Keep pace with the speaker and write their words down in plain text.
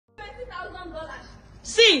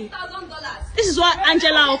See, this is what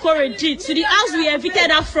Angela Okorie did to the house we evicted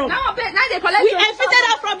her from. We evicted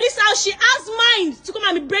her from this house. She has mind to come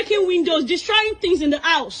and be breaking windows, destroying things in the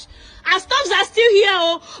house. Our stuffs are still here,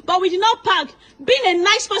 oh, but we did not pack. Being a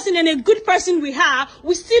nice person and a good person we are,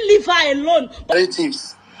 we still leave her alone.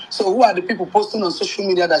 Relatives. So who are the people posting on social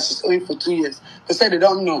media that she's owing for 2 years? They said they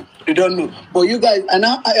don't know. They don't know. But you guys, and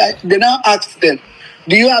now they now ask them,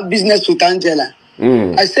 do you have business with Angela?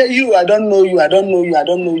 I say, I don't know you, I don't know you, I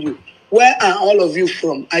don't know you. Where are all of you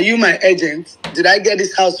from? Are you my agent? Did I get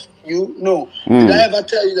this house for you? No. Did I ever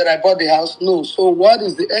tell you that I bought the house? No. So what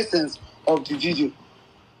is the essence of the video?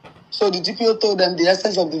 So the DPO told them the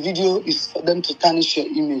essence of the video is for them to tarnish your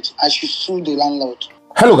image. I should sue the landlord.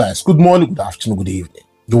 Hello guys, good morning, good afternoon, good evening.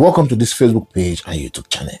 You're welcome to this Facebook page and YouTube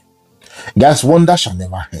channel. Guys, wonder shall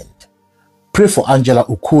never end. Pray for Angela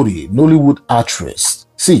Okorie, Nollywood actress.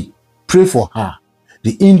 See, pray for her.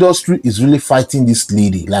 The industry is really fighting this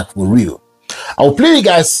lady, like for real. I'll play you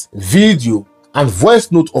guys video and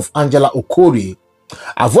voice note of Angela Okorie.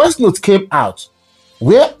 A voice note came out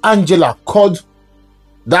where Angela called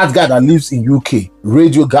that guy that lives in UK,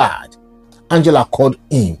 radio guard. Angela called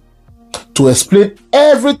him to explain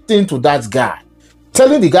everything to that guy,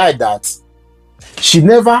 telling the guy that she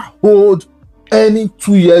never owed any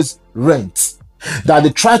 2 years rent, that they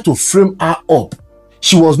tried to frame her up.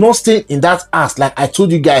 She was not staying in that house like I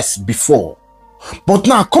told you guys before. But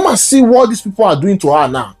now, come and see what these people are doing to her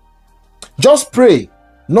now. Just pray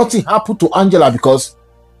nothing happened to Angela, because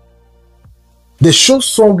they show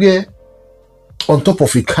somewhere on top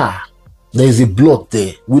of a car, there is a blood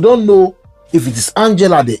there. We don't know if it is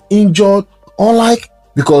Angela they injured or like,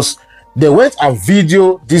 because they went and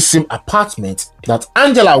video this same apartment that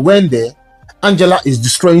Angela went there. Angela is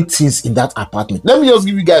destroying things in that apartment. Let me just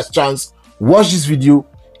give you guys a chance. Watch this video.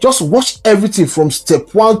 Just watch everything from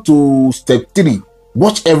step 1 to step 3.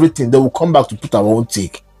 Watch everything. Then we'll come back to put our own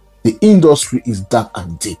take. The industry is dark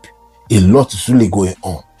and deep. A lot is really going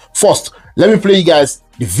on. First, let me play you guys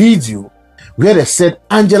the video where they said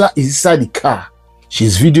Angela is inside the car.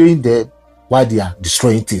 She's videoing them while they are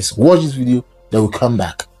destroying things. Watch this video. Then we'll come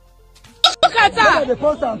back. Look at her.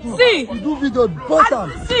 See.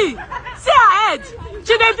 See her head.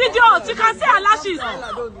 She did video. You can see her lashes.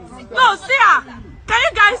 No, see her. Can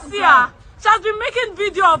you guys see her? She has been making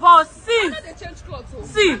video of us. See.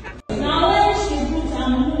 See.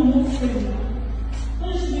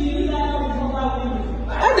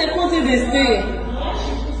 How they put it this day?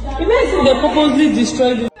 Imagine they purposely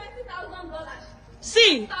destroyed it.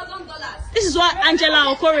 See. This is what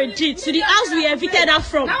Angela Okorie did to the house we evicted her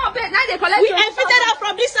from. We evicted her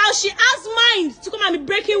from this house. She has mind to come and be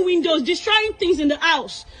breaking windows, destroying things in the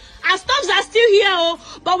house. Our stuffs are still here,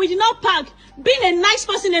 oh, but we did not pack. Being a nice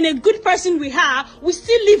person and a good person we are, we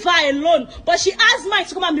still leave her alone. But she has mind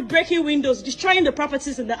to come and be breaking windows, destroying the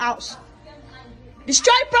properties in the house.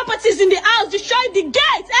 Destroying properties in the house, destroying the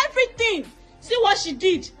gates, everything. See what she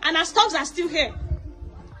did. And our stuffs are still here.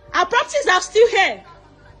 Our properties are still here.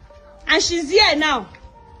 And she's here now.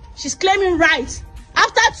 She's claiming rights.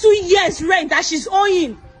 After 2 years rent that she's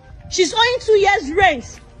owing. She's owing 2 years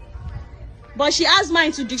rent. But she has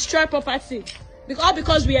mind to destroy property.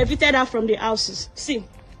 Because we evicted her from the houses. See.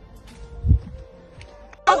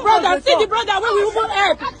 Our brother, see the brother when we won't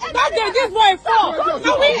help. That day this boy fall.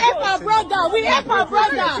 No, we help our brother. We help our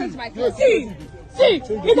brother. See. See,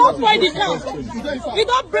 he don't spoil the car. He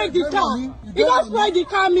don't break the car. He don't spoil the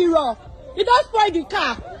car mirror. He don't spoil the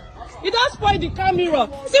car. He don't spoil the car mirror.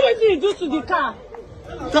 See what he do to the car.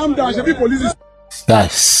 Calm down, should be police.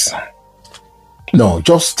 Guys, no,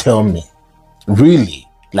 just tell me, really,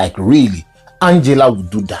 like really, Angela would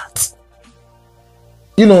do that?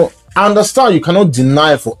 You know, I understand you cannot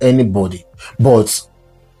deny for anybody, but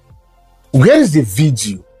where is the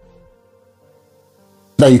video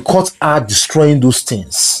that you caught her destroying those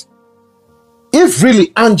things? If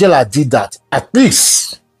really Angela did that, at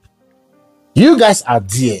least you guys are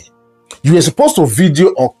there. You were supposed to video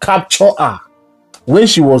or capture her when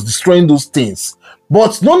she was destroying those things.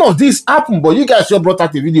 But none of this happened. But you guys just brought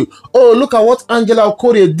out the video. Oh, look at what Angela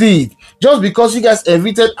Okorie did. Just because you guys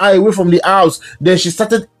evicted her away from the house, then she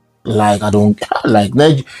started like, I don't like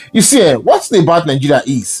Nigeria. You see, what's the about Nigeria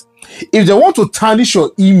is, if they want to tarnish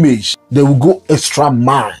your image, they will go extra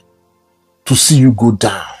mile to see you go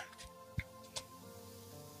down.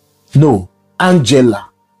 No, Angela.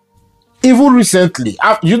 Even recently,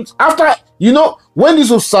 after you know, when this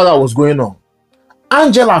whole saga was going on,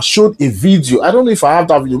 Angela showed a video. I don't know if I have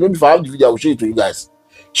that video. Maybe if I have the video, I will show it to you guys.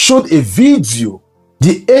 Showed a video.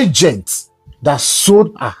 The agent that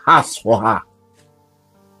sold a house for her.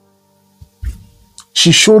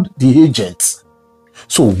 She showed the agents.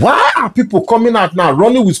 So why are people coming out now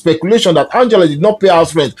running with speculation that Angela did not pay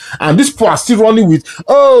house rent? And these people are still running with,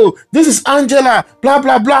 oh, this is Angela, blah,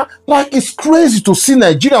 blah, blah. Like, it's crazy to see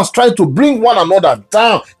Nigerians trying to bring one another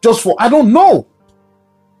down just for, I don't know.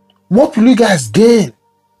 What will you guys gain?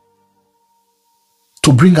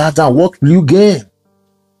 To bring her down, what will you gain?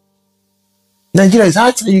 Nigeria, is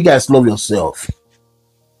high time you guys love yourself.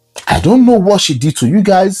 I don't know what she did to you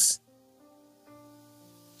guys.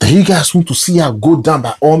 That you guys want to see her go down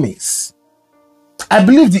by all means. I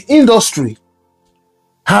believe the industry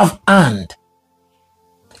have hand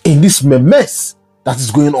in this mess that is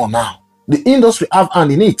going on now. The industry have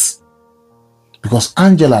hand in it. Because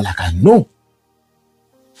Angela, like I know,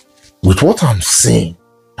 with what I'm saying,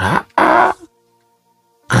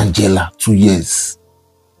 Angela, 2 years.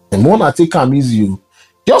 The more I take her easy,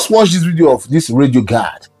 just watch this video of this radio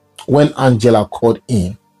guard when Angela called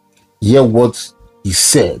in. Hear what he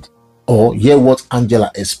said, or hear what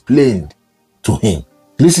Angela explained to him.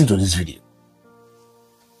 Listen to this video.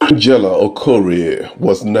 Angela Okorie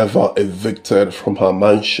was never evicted from her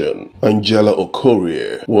mansion. Angela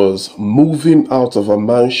Okorie was moving out of her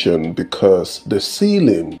mansion because the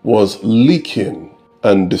ceiling was leaking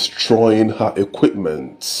and destroying her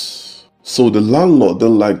equipment. So the landlord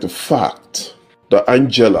didn't like the fact that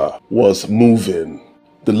Angela was moving.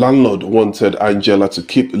 The landlord wanted Angela to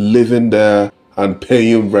keep living there and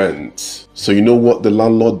paying rent. So you know what the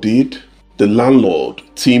landlord did? The landlord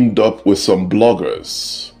teamed up with some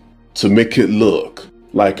bloggers to make it look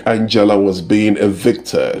like Angela was being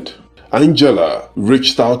evicted. Angela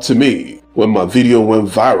reached out to me when my video went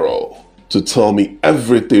viral to tell me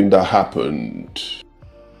everything that happened.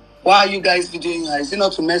 Why are you guys videoing her? Is it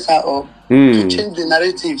not to mess her up? To change the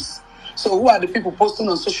narratives? So who are the people posting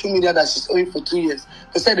on social media that she's owing for 2 years?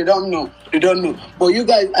 They said they don't know. They don't know. But you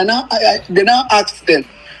guys, they now ask them,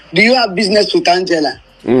 do you have business with Angela?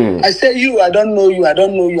 I say, I don't know you. I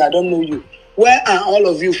don't know you. I don't know you. Where are all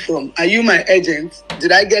of you from? Are you my agent?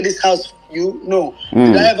 Did I get this house for you? No.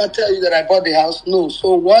 Did I ever tell you that I bought the house? No.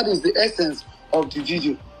 So what is the essence of the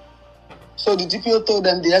video? So the DPO told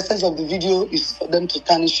them the essence of the video is for them to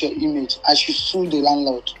tarnish your image. I should sue the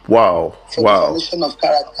landlord. Wow. For the violation of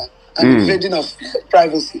character and invading of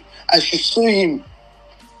privacy. I should sue him.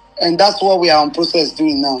 And that's what we are on process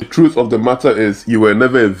doing now. The truth of the matter is you were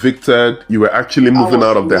never evicted. You were actually moving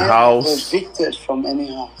out of the house. Evicted from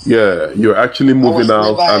any house. Yeah, you're actually moving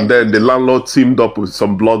out. And then the landlord teamed up with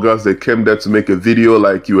some bloggers. They came there to make a video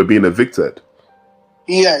like you were being evicted.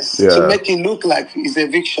 Yes, to make it look like it's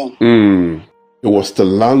eviction. It was the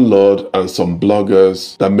landlord and some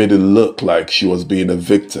bloggers that made it look like she was being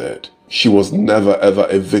evicted. She was never ever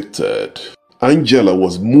evicted. Angela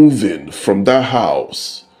was moving from that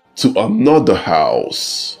house to another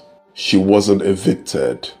house. She wasn't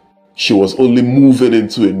evicted. She was only moving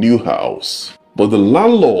into a new house. But the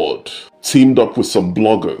landlord teamed up with some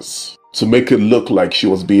bloggers to make it look like she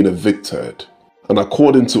was being evicted. And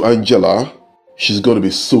according to Angela, she's going to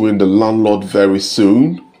be suing the landlord very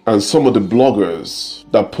soon. And some of the bloggers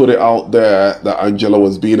that put it out there that Angela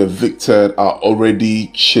was being evicted are already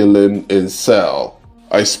chilling in cell.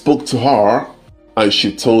 I spoke to her and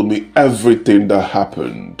she told me everything that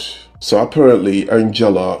happened. So apparently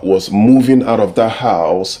Angela was moving out of that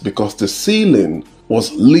house because the ceiling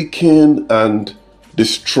was leaking and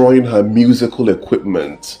destroying her musical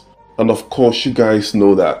equipment. And of course you guys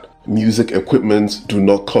know that music equipment do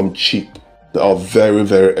not come cheap. They are very,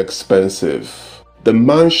 very expensive. The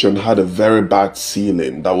mansion had a very bad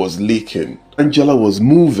ceiling that was leaking. Angela was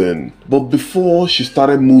moving, but before she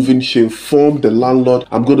started moving, she informed the landlord,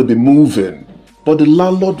 I'm going to be moving. But the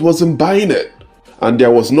landlord wasn't buying it. And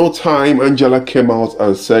there was no time Angela came out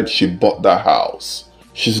and said she bought that house.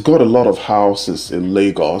 She's got a lot of houses in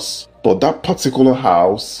Lagos, but that particular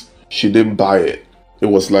house, she didn't buy it. It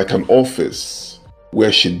was like an office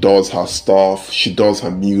where she does her stuff, she does her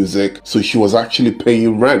music, so she was actually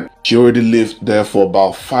paying rent. She already lived there for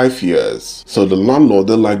about 5 years. So the landlord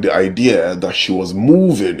didn't like the idea that she was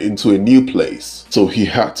moving into a new place. So he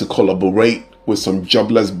had to collaborate with some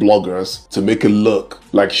jobless bloggers to make it look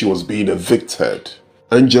like she was being evicted.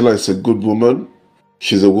 Angela is a good woman.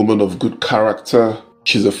 She's a woman of good character.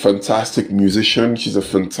 She's a fantastic musician. She's a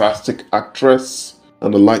fantastic actress.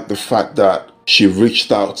 And I like the fact that she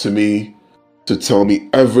reached out to me to tell me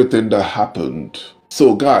everything that happened.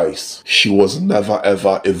 So guys, she was never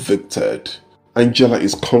ever evicted. Angela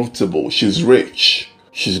is comfortable. She's rich.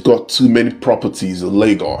 She's got too many properties in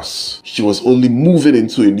Lagos. She was only moving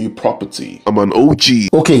into a new property. I'm an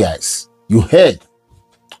OG. Okay guys, you heard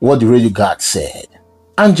what the radio guard said.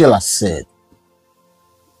 Angela said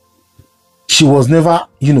she was never,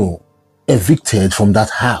 you know, evicted from that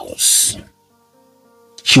house.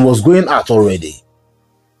 She was going out already.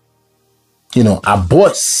 You know, her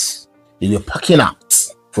boys, they were packing out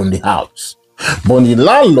from the house. But the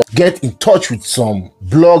landlord get in touch with some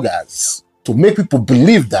bloggers to make people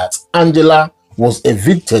believe that Angela was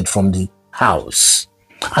evicted from the house.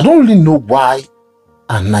 I don't really know why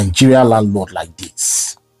a Nigerian landlord like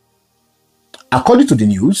this. According to the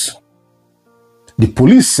news, the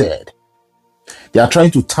police said they are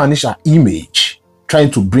trying to tarnish her image,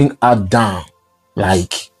 trying to bring her down.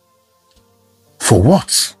 Like, for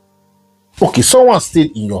what? Okay, someone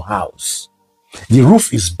stayed in your house. The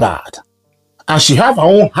roof is bad. And she have her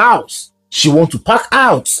own house. She want to park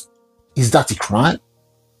out. Is that a crime?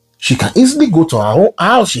 She can easily go to her own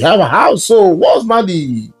house. She have a house. So what's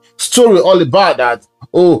the story all about that?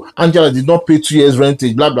 Oh, Angela did not pay 2 years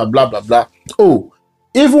rentage, blah, blah, blah, blah, blah. Oh,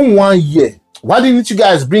 even 1 year. Why didn't you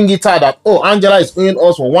guys bring it out that, oh, Angela is paying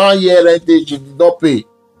us for 1 year rentage, she did not pay?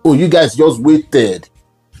 Oh, you guys just waited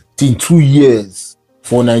till 2 years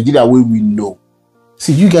for Nigeria where we know.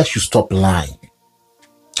 See, you guys should stop lying.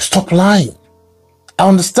 Stop lying. I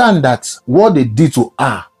understand that what they did to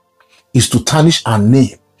her is to tarnish her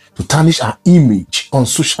name, to tarnish her image on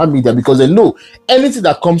social media, because they know anything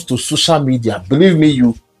that comes to social media, believe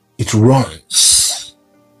me, it runs.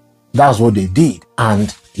 That's what they did. And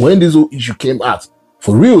when this whole issue came out,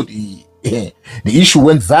 for real, the issue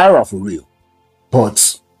went viral for real.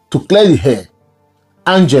 But to clear the hair,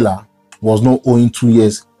 Angela was not owing 2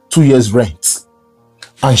 years rent.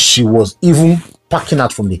 And she was even packing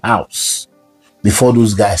out from the house before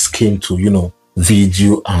those guys came to, you know,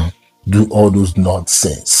 video and do all those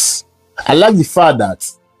nonsense. I like the fact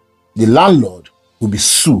that the landlord will be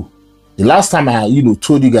sued. The last time I,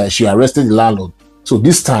 told you guys she arrested the landlord. So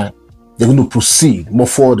this time they're going to proceed more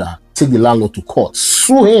further, take the landlord to court,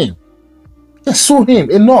 sue him. Yeah, sue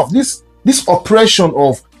him. Enough. This oppression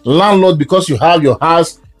of landlord because you have your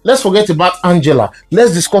house. Let's forget about Angela.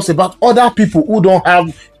 Let's discuss about other people who don't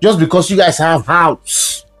have, just because you guys have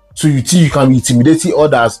house. So you think you can be intimidating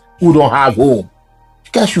others who don't have home.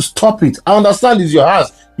 You guys should stop it. I understand it's your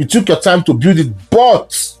house. You took your time to build it,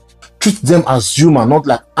 but treat them as human, not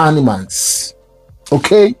like animals.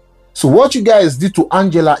 Okay? So what you guys did to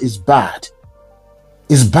Angela is bad.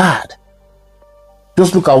 It's bad.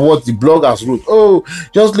 Just look at what the bloggers wrote. Oh,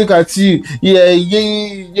 just look at you. Yeah.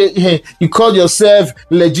 You called yourself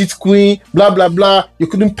legit queen, blah, blah, blah. You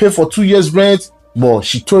couldn't pay for 2 years rent. But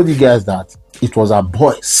she told you guys that it was her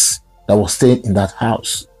boys that was staying in that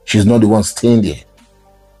house. She's not the one staying there.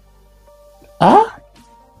 Huh?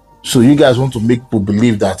 So you guys want to make people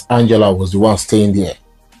believe that Angela was the one staying there.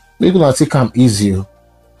 We're going to take them easy.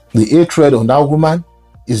 The hatred on that woman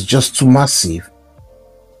is just too massive.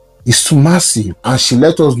 It's too massive. And she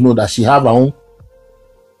let us know that she have her own,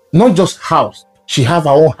 not just house, she have her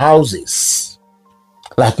own houses.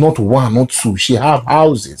 Like not one, not two. She have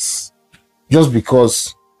houses. Just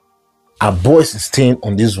because her boys is staying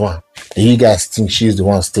on this one, and you guys think she's the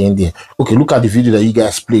one staying there. Okay, look at the video that you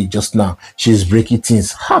guys played just now. She's breaking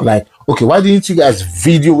things. Like, okay, why didn't you guys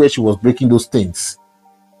video where she was breaking those things?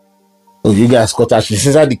 Oh, you guys caught her. She's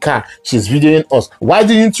inside the car. She's videoing us. Why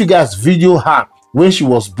didn't you guys video her when she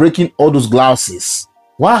was breaking all those glasses?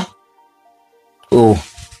 Why? Oh,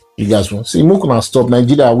 you guys won't see. Mokuna, stop.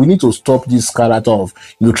 Nigeria, we need to stop this character of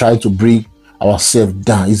trying to bring ourselves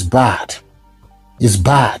down. It's bad. It's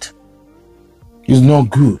bad. It's not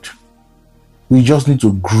good. We just need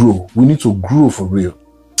to grow. We need to grow for real.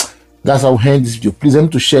 Guys, I'll end this video. Please help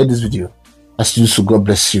me to share this video. As you do so, God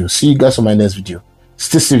bless you. See you guys on my next video.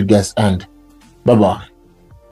 Stay safe, guys, and bye-bye.